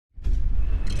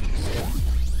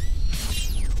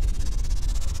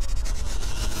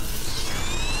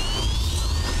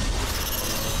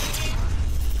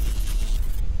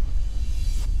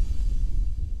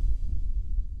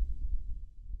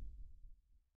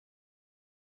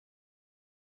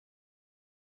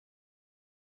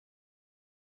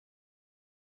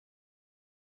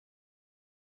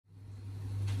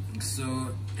So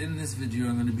in this video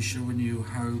I'm going to be showing you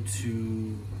how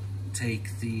to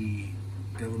take the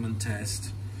government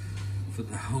test for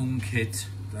the home kit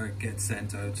that gets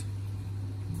sent out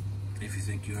if you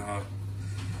think you are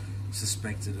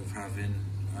suspected of having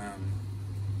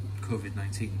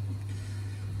COVID-19.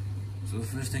 So the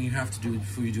first thing you have to do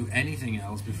before you do anything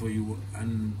else, before you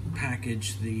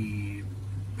unpackage the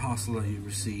parcel that you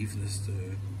receive, this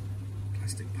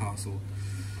plastic parcel,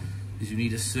 is you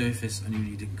need a surface and you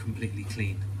need it completely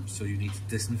clean. So you need to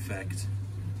disinfect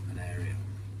an area.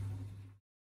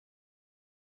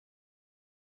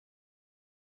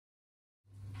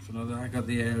 So now that I got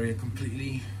the area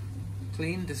completely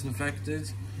clean,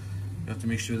 disinfected, you have to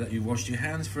make sure that you wash your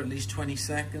hands for at least 20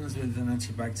 seconds with an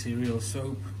antibacterial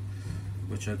soap,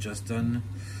 which I've just done.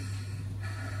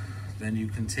 Then you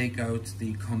can take out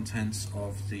the contents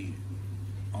of the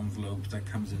envelope that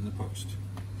comes in the post.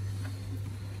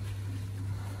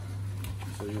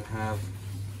 So you have,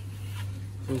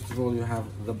 first of all, you have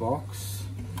the box.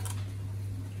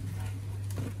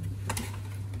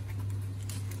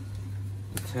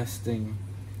 The testing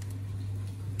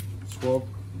swab.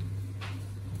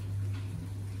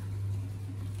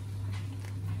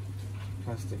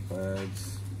 Plastic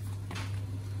bags.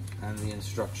 And the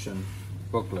instruction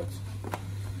booklet.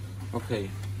 Okay,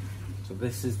 so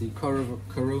this is the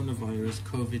coronavirus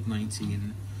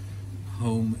COVID-19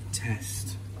 home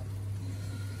test.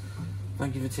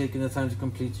 Thank you for taking the time to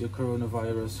complete your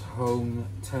coronavirus home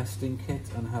testing kit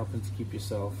and helping to keep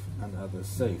yourself and others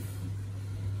safe.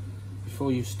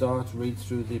 Before you start, read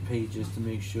through the pages to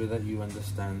make sure that you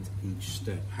understand each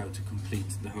step, how to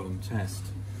complete the home test.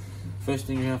 First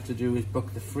thing you have to do is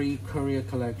book the free courier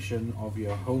collection of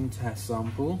your home test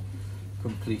sample,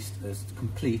 complete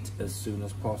as soon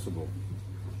as possible.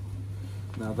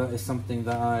 Now that is something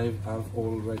that I've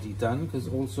already done, because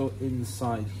also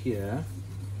inside here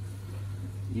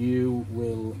you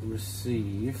will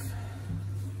receive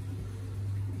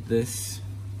this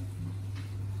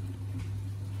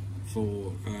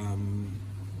for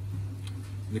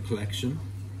the collection,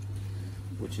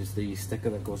 which is the sticker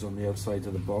that goes on the outside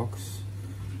of the box.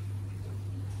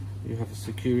 You have a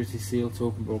security seal,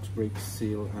 token box, brake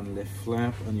seal and lift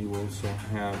flap, and you also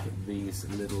have these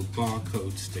little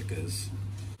barcode stickers.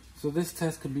 So this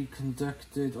test can be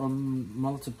conducted on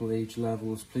multiple age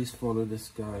levels. Please follow this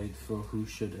guide for who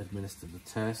should administer the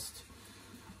test.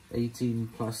 18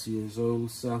 plus years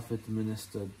old,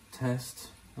 self-administered test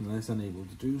unless unable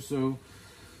to do so.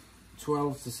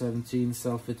 12 to 17,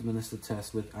 self-administered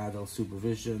test with adult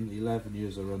supervision. 11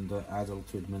 years or under, adult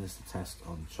to administer test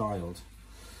on child.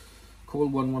 Call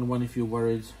 111 if you're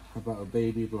worried about a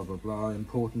baby, blah blah blah.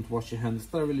 Important, wash your hands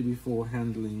thoroughly before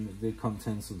handling the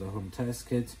contents of the home test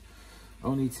kit.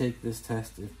 Only take this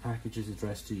test if package is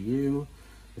addressed to you.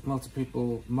 If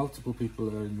multiple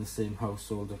people are in the same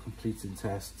household or completing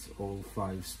tests, all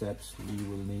 5 steps you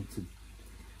will need to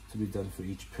be done for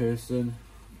each person.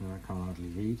 I can't hardly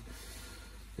read.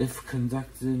 If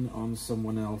conducting on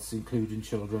someone else, including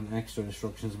children, extra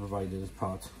instructions are provided as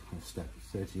part of step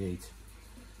 38.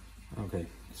 Okay,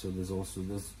 so there's all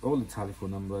the telephone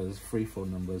numbers, free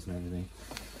phone numbers and everything.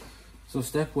 So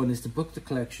step 1 is to book the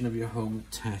collection of your home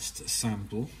test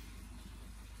sample.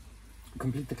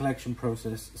 Complete the collection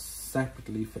process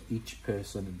separately for each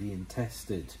person being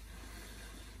tested.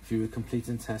 If you are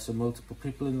completing tests for multiple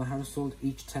people in the household,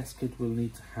 each test kit will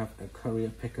need to have a courier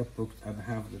pickup booked and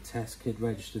have the test kit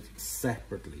registered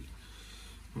separately.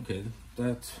 Okay,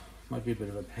 that might be a bit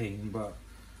of a pain, but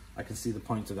I can see the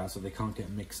point of that, so they can't get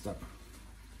mixed up.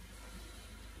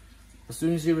 As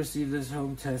soon as you receive this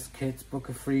home test kit, book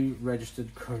a free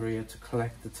registered courier to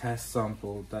collect the test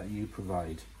sample that you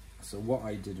provide. So what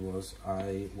I did was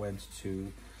I went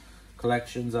to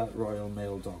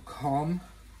collections@royalmail.com.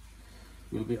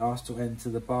 You'll be asked to enter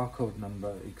the barcode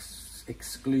number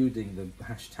excluding the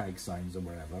hashtag signs or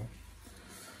whatever.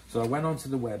 So I went onto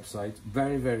the website,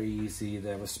 very easy.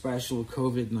 They have a special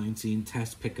COVID-19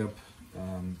 test pickup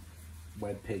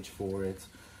web page for it.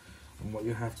 And what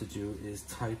you have to do is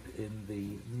type in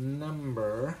the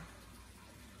number.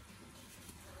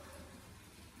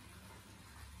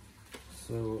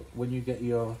 So when you get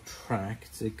your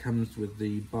tract, it comes with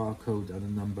the barcode and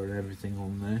a number and everything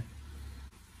on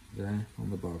there on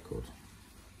the barcode.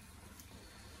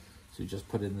 So you just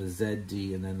put in the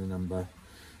ZD and then the number.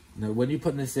 Now when you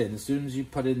put this in, as soon as you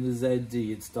put in the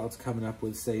ZD, it starts coming up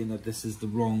with saying that this is the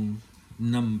wrong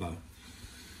number.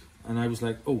 And I was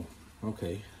like, oh,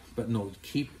 okay. But no,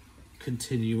 keep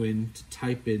continuing to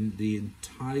type in the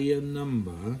entire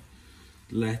number,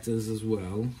 letters as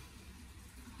well,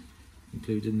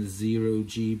 including the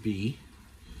 0GB,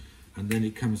 and then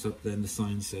it comes up, then the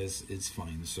sign says it's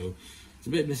fine. So it's a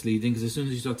bit misleading, because as soon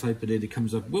as you start typing it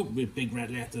comes up, whoa, with big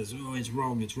red letters, oh, it's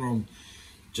wrong, it's wrong.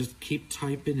 Just keep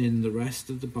typing in the rest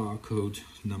of the barcode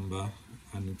number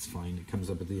and it's fine. It comes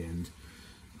up at the end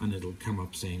and it'll come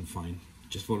up saying fine.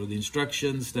 Just follow the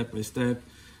instructions step by step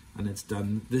and it's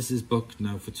done. This is booked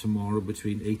now for tomorrow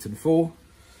between 8 and 4.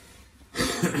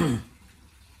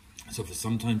 So for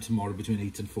sometime tomorrow between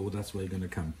 8 and 4, that's where you're going to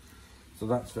come. So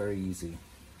that's very easy.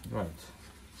 Right.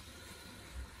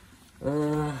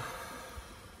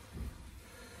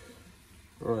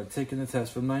 Right, taking the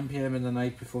test from 9 PM in the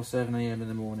night before 7 AM in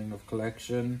the morning of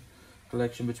collection.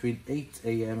 Collection between 8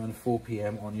 AM and 4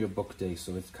 PM on your book day,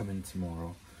 so it's coming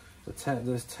tomorrow. The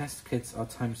test kits are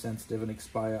time sensitive and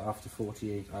expire after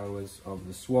 48 hours of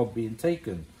the swab being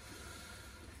taken.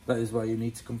 That is why you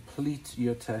need to complete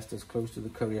your test as close to the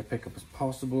courier pickup as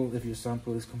possible. If your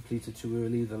sample is completed too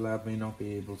early, the lab may not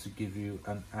be able to give you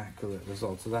an accurate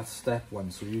result. So that's step 1,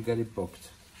 so you get it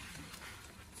booked.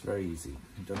 It's very easy.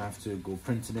 You don't have to go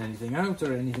printing anything out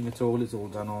or anything at all. It's all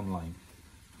done online.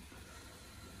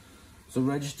 So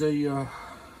register your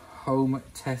home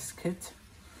test kit.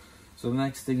 So the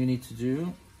next thing you need to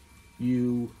do,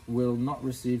 you will not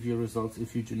receive your results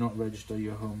if you do not register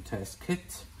your home test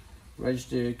kit.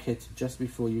 Register your kit just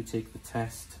before you take the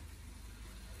test.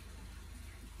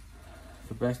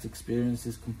 For best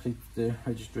experiences, complete the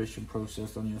registration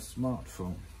process on your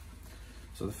smartphone.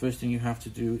 So the first thing you have to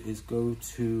do is go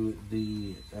to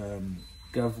the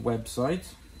Gov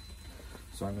website.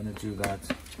 So I'm going to do that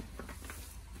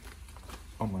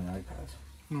on my iPad.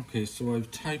 Okay, so I've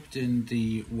typed in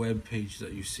the web page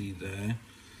that you see there.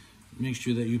 Make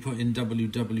sure that you put in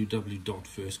www.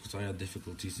 first, because I had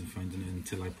difficulties in finding it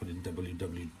until I put in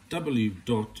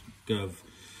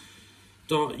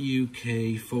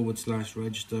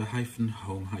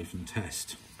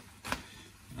www.gov.uk/register-home-test.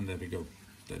 And there we go,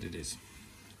 that it is.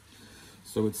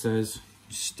 So it says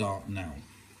start now.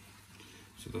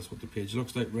 So that's what the page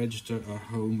looks like. Register a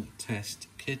home test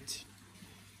kit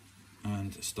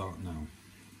and start now.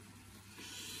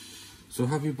 So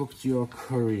have you booked your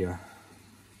courier?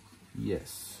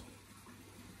 Yes.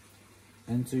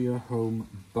 Enter your home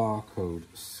barcode.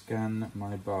 Scan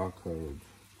my barcode.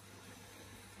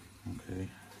 Okay.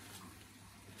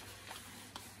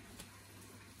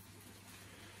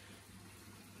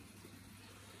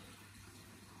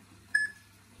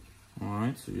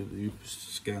 Alright, so you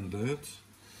scanned that.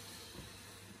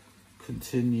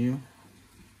 Continue.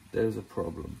 There's a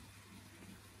problem.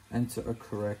 Enter a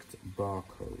correct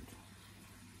barcode.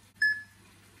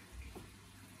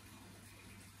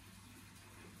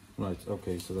 Right,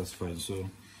 okay, so that's fine. So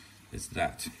it's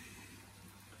that.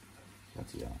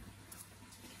 That's yeah.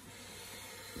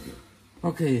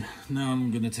 Okay, now I'm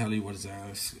going to tell you what it's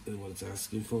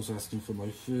asking for. It's asking for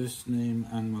my first name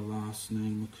and my last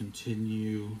name.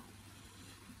 Continue.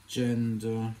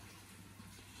 Gender.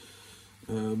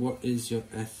 What is your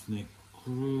ethnic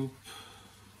group?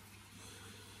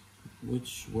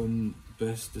 Which one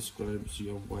best describes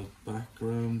your white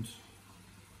background?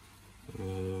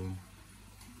 That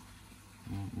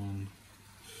one.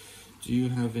 Do you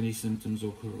have any symptoms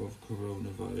of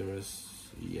coronavirus?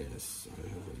 Yes, I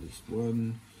have at least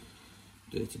one.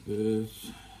 Date of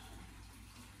birth.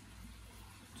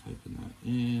 Typing that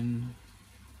in.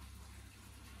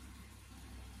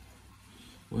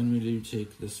 When will you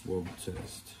take the swab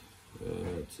test?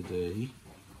 Today.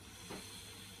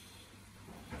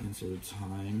 Enter a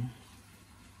time.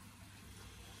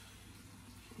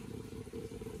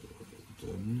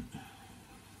 Done.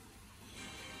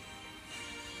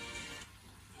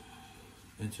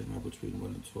 Enter now between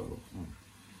 1 and 12. Oh.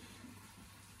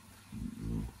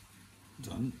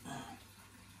 Done.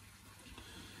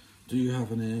 Do you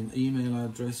have an email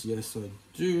address? Yes, I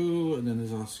do. And then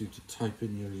it asks you to type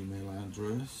in your email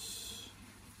address.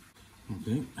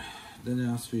 Okay. Then it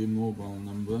asks for your mobile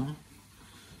number.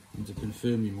 And to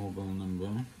confirm your mobile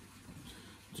number,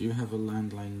 do you have a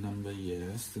landline number?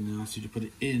 Yes. Then it asks you to put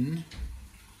it in.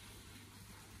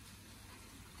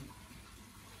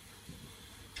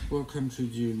 What country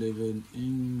do you live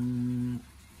in?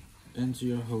 Enter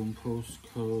your home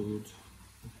postcode.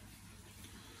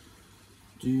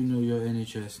 Do you know your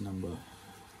NHS number?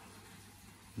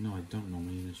 No, I don't know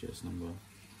my NHS number.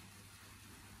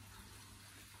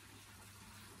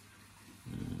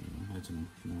 I don't know.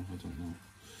 No, I don't know.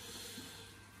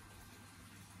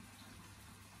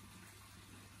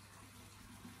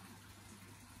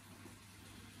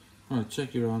 Alright,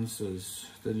 check your answers.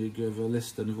 Then you give a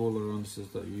list of all the answers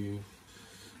that you've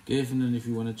given, and if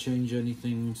you want to change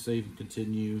anything, save and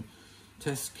continue.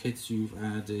 Test kits you've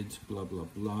added, blah blah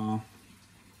blah.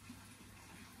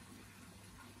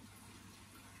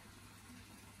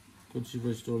 Once you've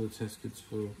registered all the test kits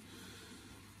for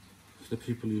the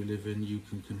people you live in, you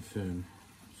can confirm.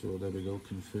 So there we go,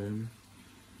 confirm.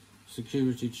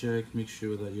 Security check, make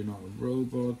sure that you're not a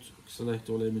robot. Select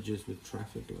all images with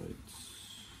traffic lights.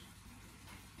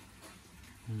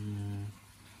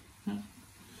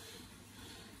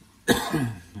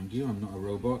 Thank you, I'm not a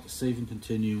robot. Save and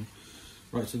continue.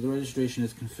 Right, so the registration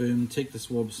is confirmed. Take the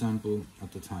swab sample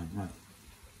at the time. Right.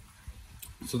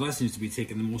 So that seems to be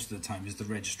taking the most of the time, is the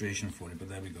registration for it, but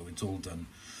there we go, it's all done.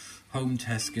 Home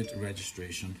test kit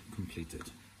registration completed.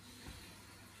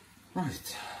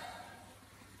 Right.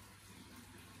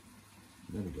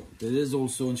 There we go. There is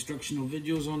also instructional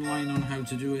videos online on how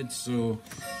to do it, so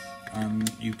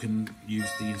you can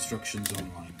use the instructions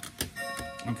online.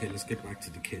 Okay, let's get back to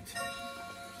the kit.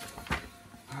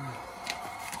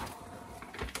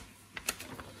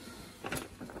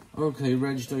 Okay,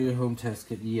 register your home test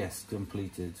kit. Yes,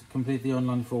 completed. Complete the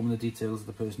online form and the details of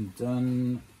the person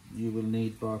done. You will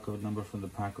need barcode number from the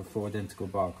pack of 4 identical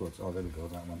barcodes. Oh, there we go,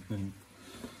 that one.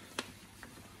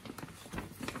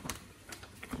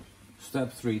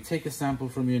 Step 3, take a sample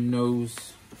from your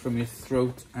nose, from your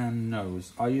throat and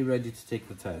nose. Are you ready to take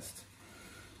the test?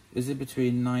 Is it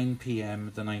between 9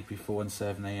 PM the night before and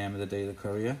 7 AM of the day of the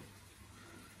courier?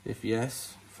 If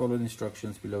yes, follow the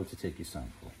instructions below to take your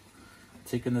sample.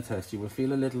 Taking the test, you will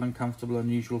feel a little uncomfortable,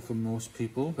 unusual for most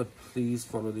people, but please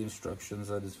follow the instructions.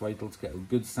 That is vital to get a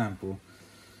good sample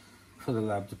for the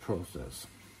lab to process.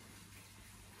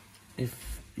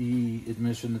 If you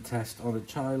administer the test on a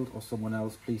child or someone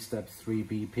else, please step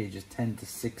 3B, pages 10 to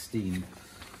 16.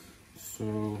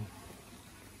 So,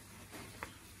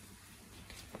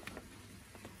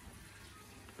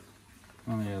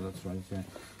 oh yeah, that's right, yeah.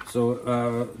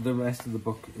 So the rest of the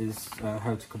book is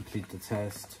how to complete the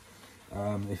test.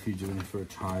 If you're doing it for a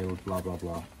child, blah blah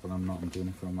blah, but I'm not, I'm doing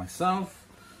it for myself.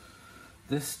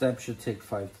 This step should take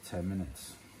 5 to 10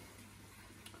 minutes.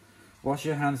 Wash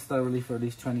your hands thoroughly for at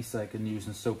least 20 seconds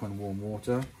using soap and warm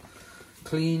water.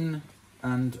 Clean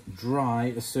and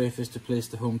dry a surface to place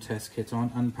the home test kit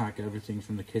on. Unpack everything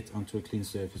from the kit onto a clean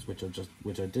surface,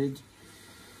 which I did.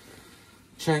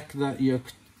 Check that your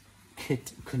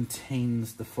kit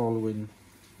contains the following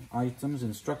items: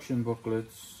 instruction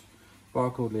booklets,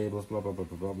 barcode labels, blah blah blah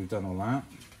blah blah. We've done all that.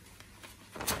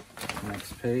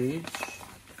 Next page.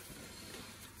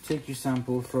 Take your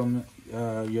sample from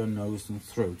your nose and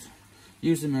throat.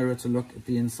 Use a mirror to look at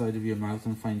the inside of your mouth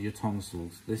and find your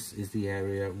tonsils. This is the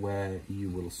area where you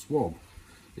will swab.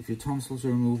 If your tonsils are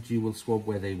removed, you will swab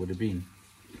where they would have been.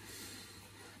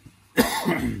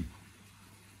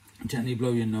 Gently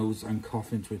blow your nose and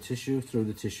cough into a tissue. Throw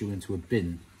the tissue into a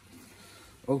bin.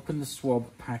 Open the swab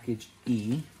package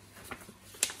E,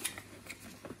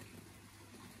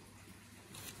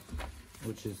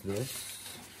 which is this.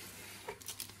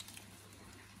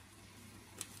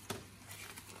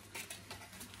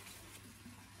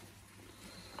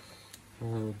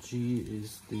 G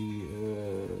is the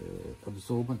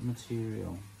absorbent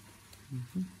material.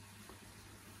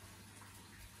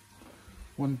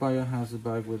 One biohazard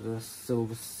bag with a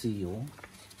silver seal.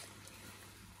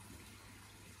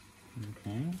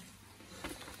 Okay.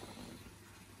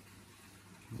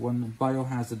 One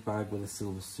biohazard bag with a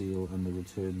silver seal and the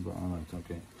return button. Alright,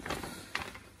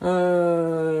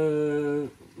 okay.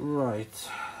 Right.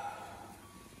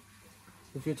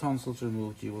 If your tonsils are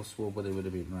removed, you will swab where they would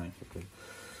have been. Right, okay.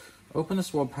 Open the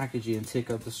swab packaging and take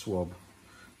out the swab.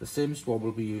 The same swab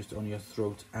will be used on your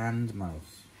throat and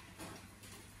mouth.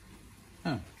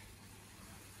 Oh.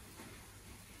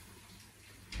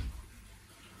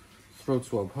 Throat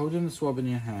swab. Holding the swab in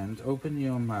your hand, open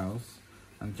your mouth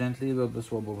and gently rub the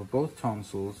swab over both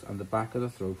tonsils and the back of the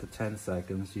throat for 10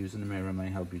 seconds. Using a mirror may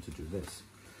help you to do this.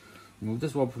 Remove the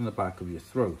swab from the back of your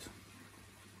throat.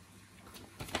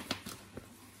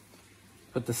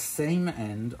 Put the same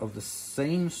end of the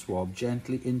same swab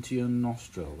gently into your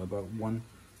nostril, about one...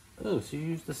 Oh, so you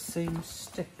use the same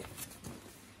stick.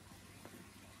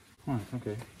 Right,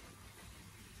 okay.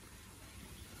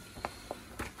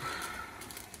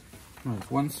 Right,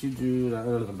 once you do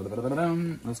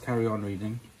that, let's carry on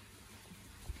reading.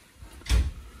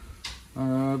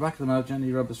 Back of the mouth,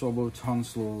 gently rub the swab over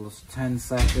tonsils, 10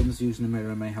 seconds. Using a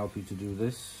mirror may help you to do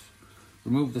this.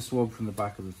 Remove the swab from the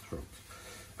back of the throat.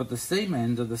 Put the same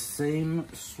end of the same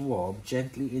swab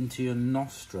gently into your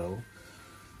nostril,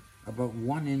 about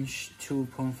 1 inch,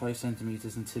 2.5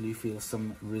 centimeters until you feel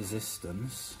some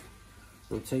resistance.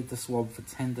 Rotate the swab for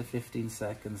 10 to 15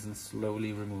 seconds and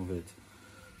slowly remove it.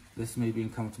 This may be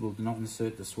uncomfortable. Do not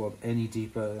insert the swab any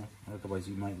deeper, otherwise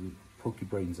you might poke your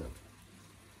brains out.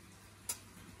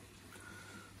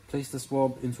 Place the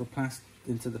swab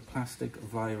into the plastic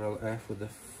vial F with the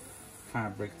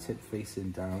fabric tip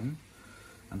facing down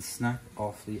and snap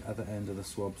off the other end of the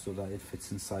swab so that it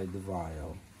fits inside the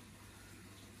vial.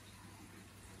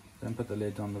 Then put the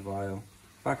lid on the vial,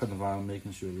 back on the vial,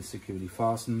 making sure it is securely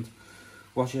fastened.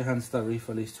 Wash your hands thoroughly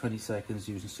for at least 20 seconds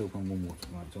using soap and warm water.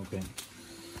 Right, okay.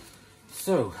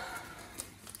 So,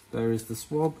 there is the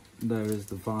swab, there is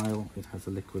the vial, it has a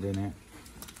liquid in it.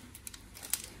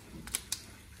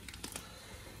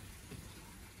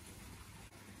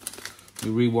 We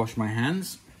re-wash my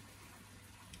hands.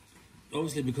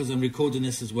 Obviously, because I'm recording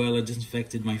this as well, I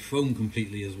disinfected my phone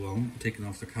completely as well, taken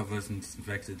off the covers and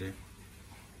disinfected it.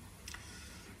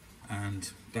 And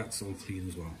that's all clean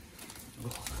as well.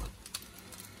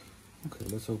 Okay,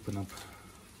 let's open up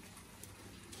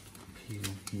peel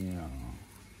here.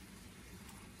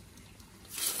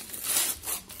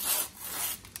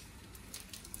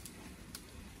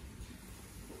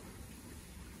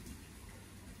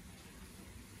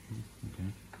 Okay,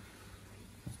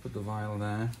 let's put the vial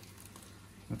there.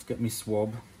 Let's get me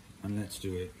swab and let's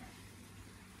do it.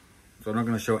 So I'm not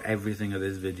going to show everything of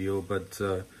this video, but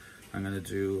I'm going to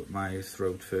do my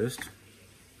throat first.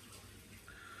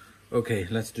 Okay,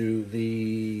 let's do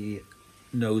the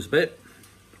nose bit.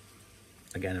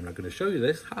 Again, I'm not going to show you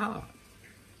this. Ha!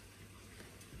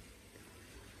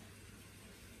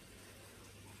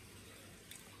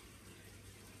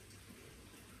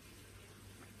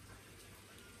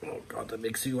 Oh God, that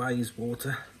makes your eyes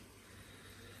water.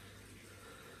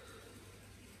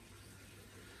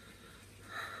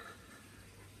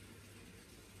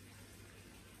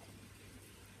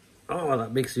 Oh,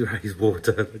 that makes your eyes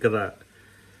water. Look at that.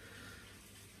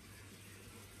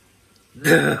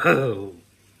 No.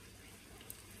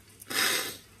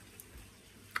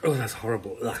 Oh, that's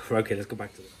horrible. Ugh. Okay, let's go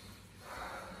back to it.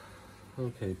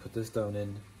 Okay, put this down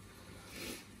in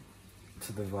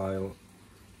to the vial.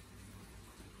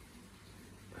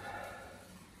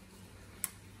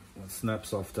 That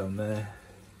snaps off down there.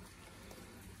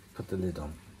 Put the lid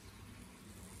on.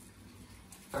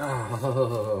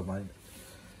 Oh, my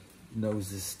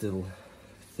nose is still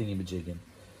thingy-majigging.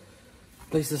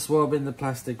 Place the swab in the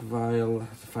plastic vial,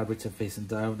 the fabric tip facing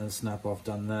down, and snap off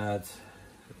done that.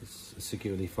 It's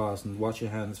securely fastened. Wash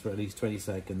your hands for at least 20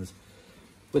 seconds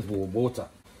with warm water.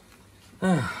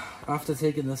 After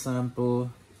taking the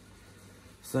sample,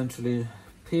 essentially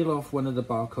peel off one of the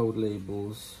barcode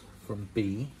labels from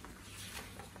B.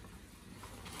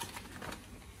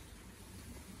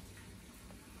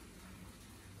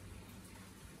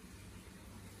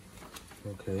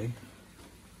 Okay,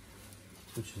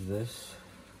 which is this,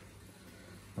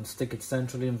 and stick it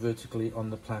centrally and vertically on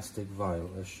the plastic vial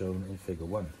as shown in figure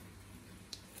 1.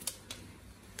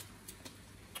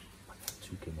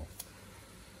 Two came off.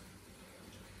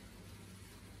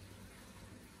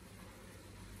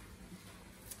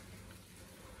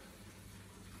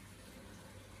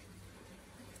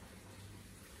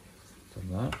 Done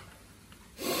that.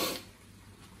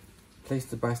 Place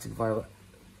the plastic vial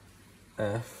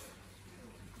F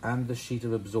and the sheet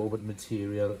of absorbent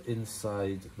material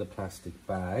inside the plastic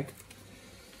bag.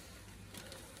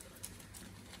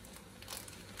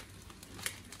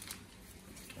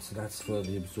 So that's for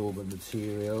the absorbent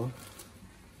material.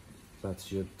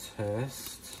 That's your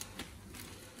test.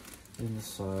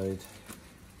 Inside,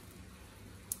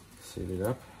 seal it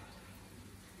up.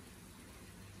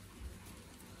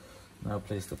 Now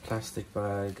place the plastic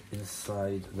bag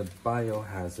inside the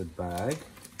biohazard bag.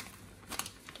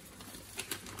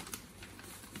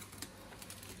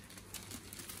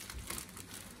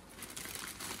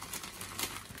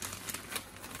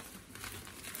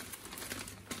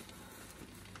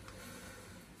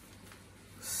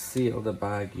 Seal the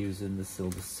bag using the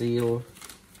silver seal.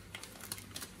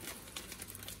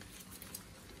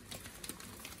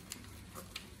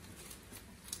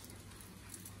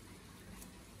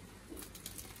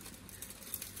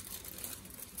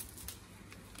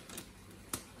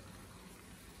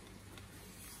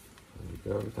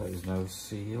 There we go, that is now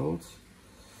sealed.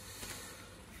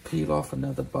 Peel off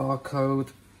another barcode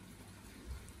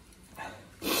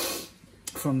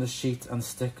from the sheet and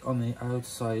stick on the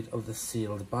outside of the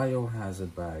sealed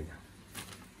biohazard bag.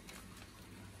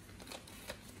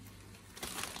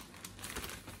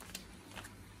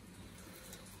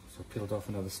 So peeled off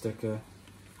another sticker,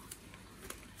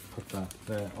 put that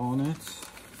there on it.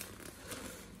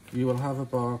 You will have a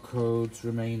barcode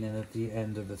remaining at the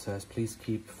end of the test. Please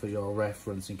keep for your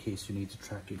reference in case you need to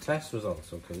track your test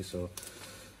results. Okay, so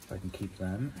I can keep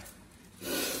them.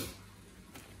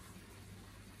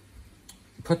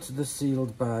 Put the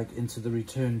sealed bag into the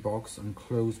return box and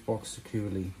close box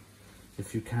securely.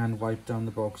 if you can, wipe down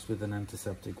the box with an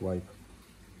antiseptic wipe.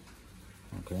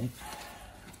 Okay,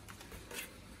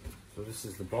 so this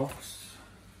is the box.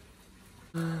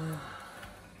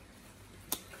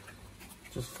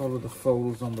 Just follow the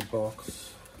folds on the box.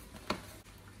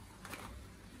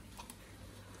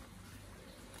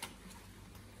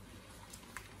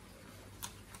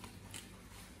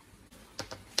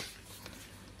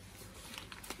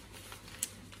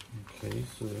 Okay,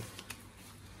 so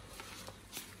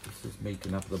this is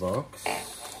making up the box.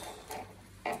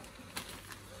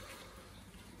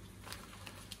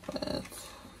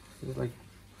 It's like,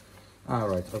 all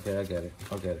right, okay, I get it.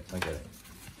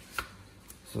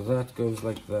 So that goes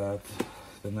like that,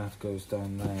 then that goes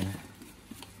down there.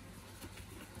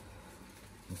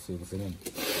 Let's see what's in it.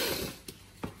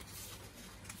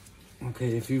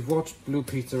 Okay, if you've watched Blue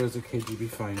Peter as a kid, you'll be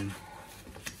fine.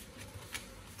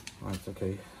 Right,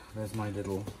 okay, there's my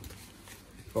little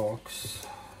box.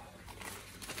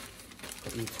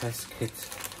 Got your test kit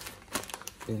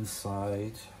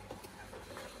inside.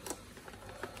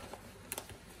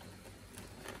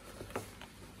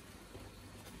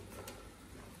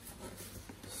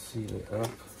 Seal it up.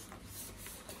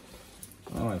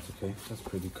 Alright, okay, that's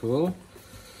pretty cool.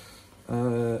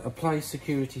 Apply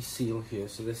security seal here.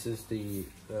 So this is the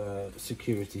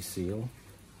security seal.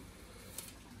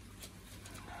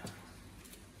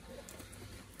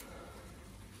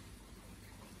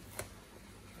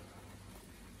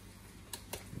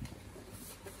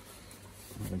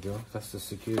 There we go, that's the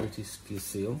security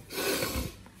seal.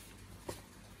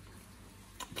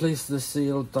 Place the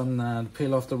seal, done that.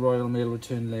 Peel off the Royal Mail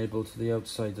return label to the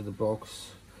outside of the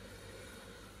box.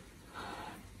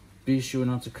 Be sure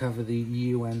not to cover the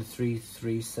UN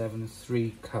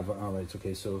 3373 cover. Alright,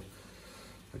 okay, so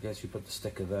I guess you put the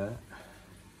sticker there.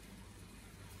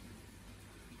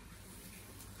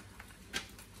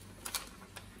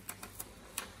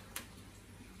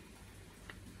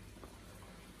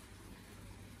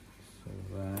 So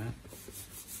that.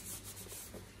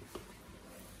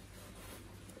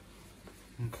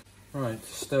 Okay. Right,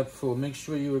 step 4. Make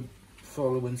sure you are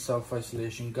following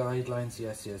self-isolation guidelines.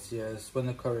 Yes. When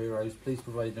the courier arrives, please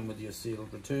provide them with your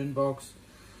sealed return box.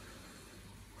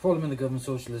 Following the government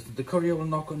social list. The courier will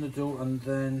knock on the door and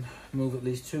then move at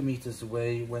least 2 meters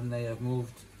away. When they have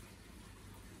moved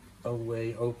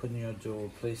away, open your door,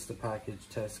 place the package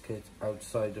test kit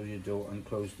outside of your door and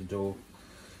close the door.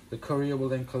 The courier will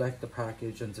then collect the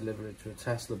package and deliver it to a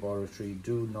test laboratory.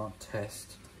 Do not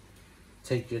test.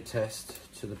 Take your test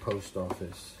to the post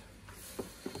office.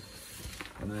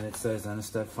 And then it says then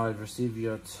step 5, receive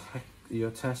your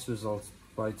test results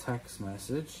by text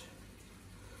message.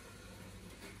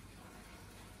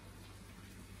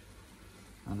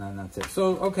 And then that's it.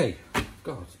 So, okay,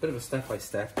 God, it's a bit of a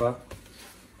step-by-step, but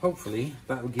hopefully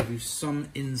that will give you some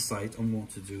insight on what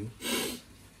to do.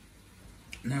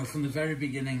 Now, from the very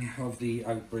beginning of the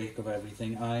outbreak of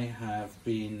everything, I have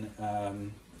been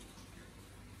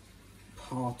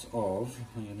part of,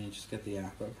 let me just get the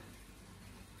app up.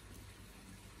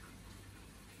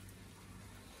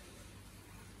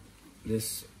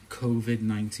 This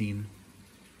COVID-19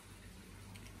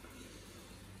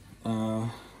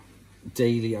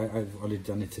 daily, I've already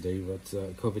done it today, but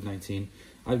COVID-19,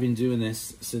 I've been doing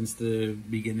this since the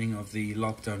beginning of the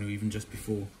lockdown, or even just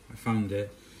before I found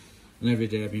it, and every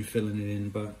day I've been filling it in,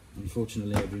 but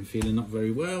unfortunately I've been feeling not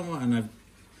very well, and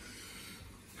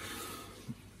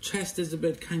chest is a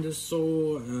bit kind of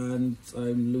sore, and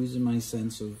I'm losing my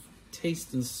sense of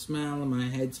taste and smell, and my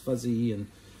head's fuzzy, and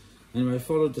anyway, I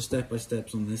followed the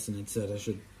step-by-steps on this, and it said I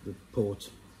should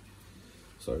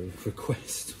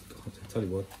request, God, I tell you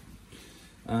what,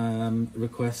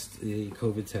 request the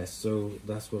COVID test. So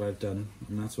that's what I've done,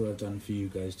 and that's what I've done for you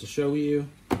guys to show you,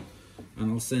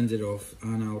 and I'll send it off,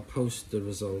 and I'll post the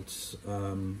results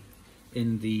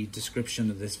in the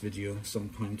description of this video some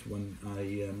point when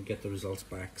I get the results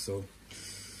back. So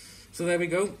there we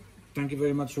go. Thank you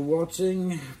very much for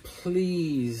watching.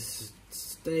 Please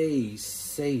stay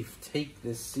safe, take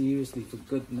this seriously, for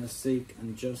goodness sake,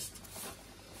 and just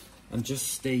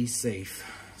stay safe.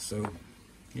 So,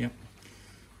 yep,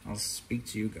 I'll speak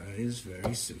to you guys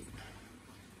very soon.